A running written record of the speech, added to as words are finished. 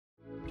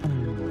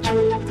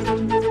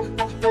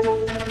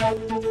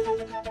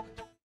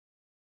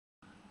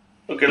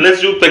Okay,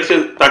 let's do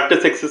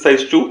practice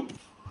exercise 2.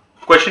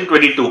 Question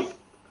 22.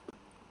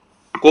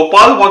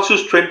 Gopal wants to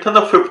strengthen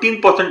a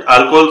 15%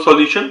 alcohol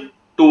solution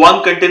to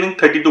one containing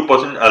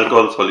 32%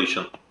 alcohol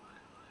solution.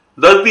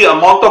 Thus, the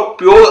amount of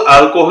pure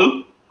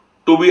alcohol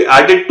to be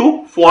added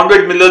to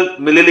 400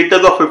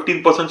 milliliters of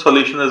 15%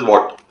 solution is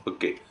what?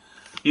 Okay.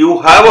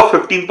 You have a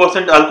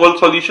 15% alcohol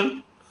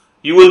solution.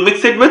 You will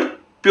mix it with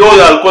pure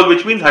alcohol,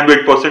 which means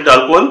 100%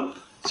 alcohol,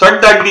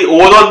 such that the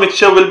overall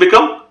mixture will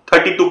become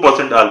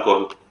 32%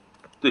 alcohol.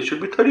 This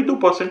should be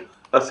 32%.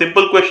 A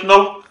simple question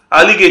of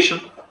alligation.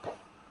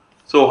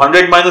 So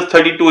 100 minus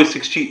 32 is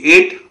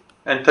 68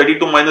 and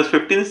 32 minus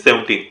 15 is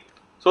 17.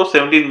 So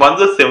 17 ones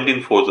are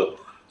 17 fours are.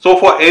 So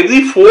for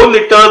every 4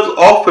 liters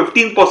of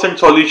 15%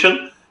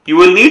 solution, you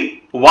will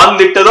need 1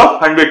 liter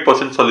of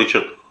 100%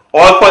 solution.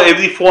 Or for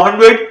every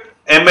 400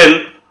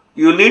 ml,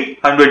 you need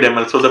 100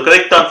 ml. So the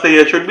correct answer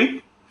here should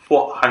be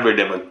 400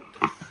 ml.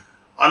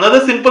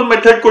 Another simple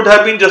method could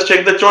have been just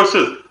check the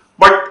choices.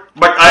 But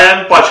I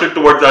am partial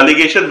towards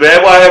alligation.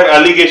 Wherever I have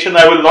alligation,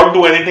 I will not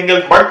do anything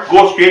else but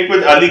go straight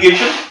with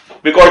alligation,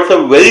 because it's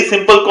a very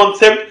simple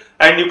concept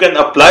and you can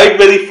apply it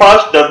very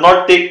fast, does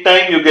not take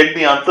time, you get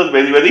the answers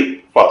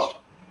very fast.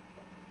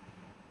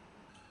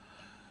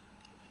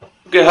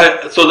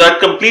 Okay, so that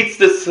completes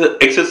this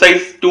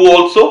exercise 2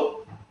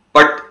 also.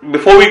 But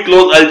before we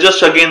close, I'll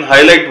just again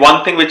highlight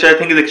one thing which I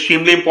think is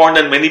extremely important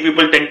and many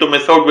people tend to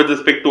miss out with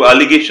respect to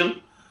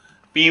alligation.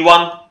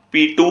 P1,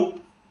 P2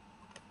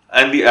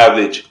 and the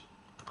average.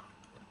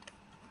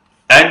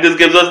 And this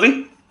gives us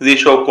the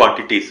ratio of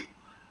quantities.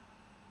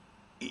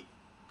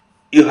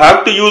 You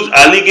have to use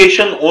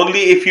alligation only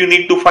if you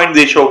need to find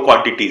ratio of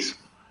quantities.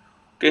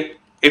 Okay.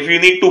 If you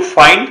need to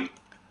find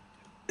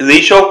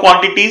ratio of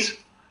quantities,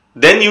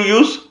 then you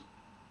use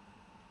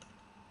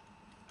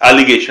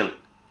alligation.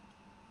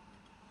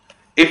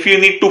 If you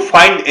need to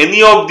find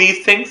any of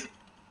these things,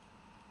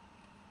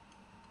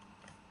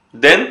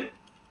 then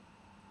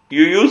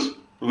you use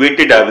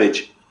weighted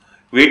average.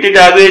 Weighted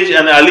average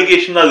and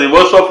alligation are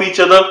reverse of each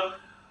other.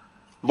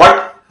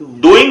 But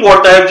doing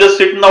what I have just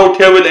written out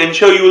here will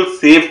ensure you will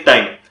save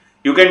time.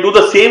 You can do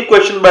the same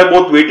question by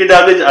both weighted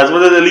average as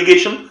well as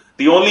alligation.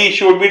 The only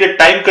issue would be the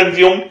time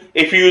consumed.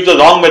 If you use the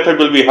wrong method,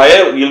 will be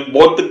higher.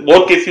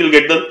 Both cases you will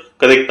get the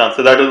correct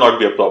answer. That will not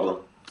be a problem.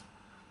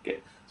 Okay.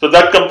 So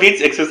that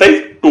completes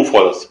exercise 2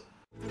 for us.